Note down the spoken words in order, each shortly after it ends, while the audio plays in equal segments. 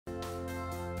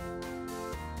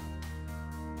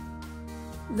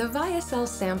The Viacell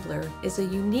Sampler is a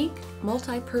unique,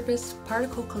 multi-purpose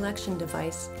particle collection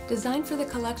device designed for the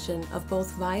collection of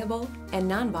both viable and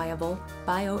non-viable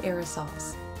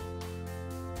bioaerosols.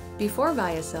 Before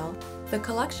Viacell, the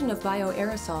collection of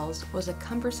bioaerosols was a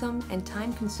cumbersome and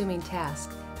time-consuming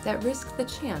task that risked the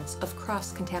chance of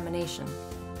cross-contamination.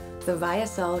 The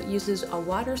Viacell uses a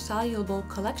water-soluble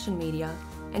collection media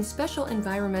and special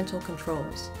environmental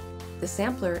controls. The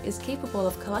sampler is capable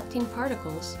of collecting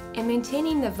particles and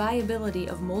maintaining the viability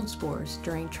of mold spores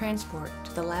during transport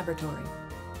to the laboratory.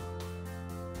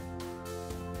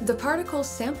 The particles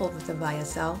sampled with the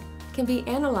Viacell can be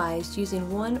analyzed using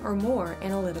one or more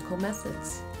analytical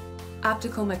methods.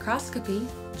 Optical microscopy,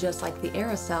 just like the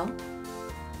aerosol,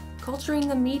 culturing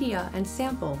the media and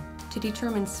sample to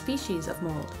determine species of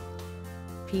mold,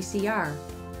 PCR,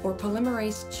 or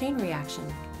polymerase chain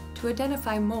reaction, to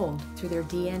identify mold through their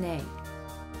DNA.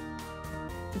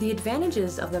 The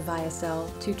advantages of the Viacell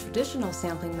to traditional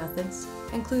sampling methods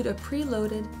include a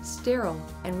preloaded, sterile,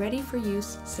 and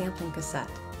ready-for-use sampling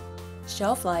cassette,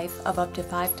 shelf life of up to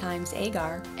 5 times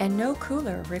agar, and no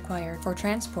cooler required for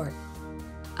transport.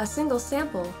 A single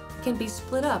sample can be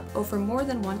split up over more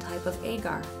than one type of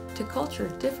agar to culture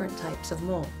different types of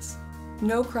molds.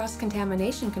 No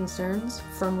cross-contamination concerns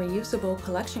from reusable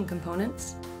collection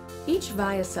components. Each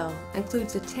Viacell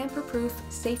includes a tamper-proof,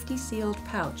 safety-sealed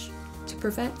pouch to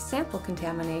prevent sample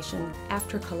contamination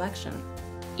after collection.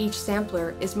 Each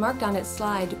sampler is marked on its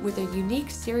slide with a unique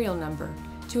serial number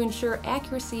to ensure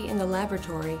accuracy in the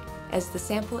laboratory as the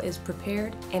sample is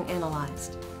prepared and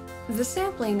analyzed. The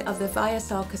sampling of the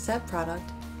Viacell cassette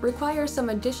product requires some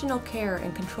additional care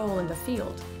and control in the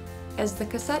field, as the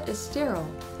cassette is sterile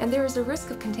and there is a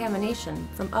risk of contamination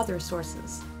from other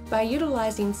sources. By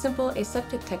utilizing simple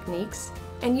aseptic techniques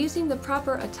and using the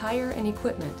proper attire and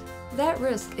equipment, that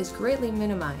risk is greatly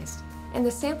minimized and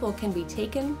the sample can be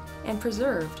taken and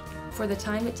preserved for the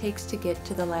time it takes to get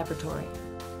to the laboratory.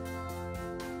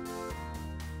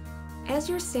 As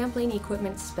your sampling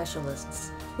equipment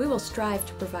specialists, we will strive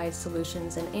to provide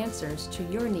solutions and answers to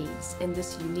your needs in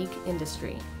this unique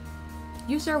industry.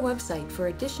 Use our website for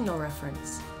additional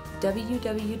reference,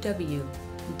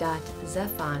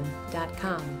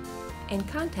 www.zefon.com, and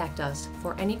contact us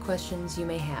for any questions you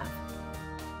may have.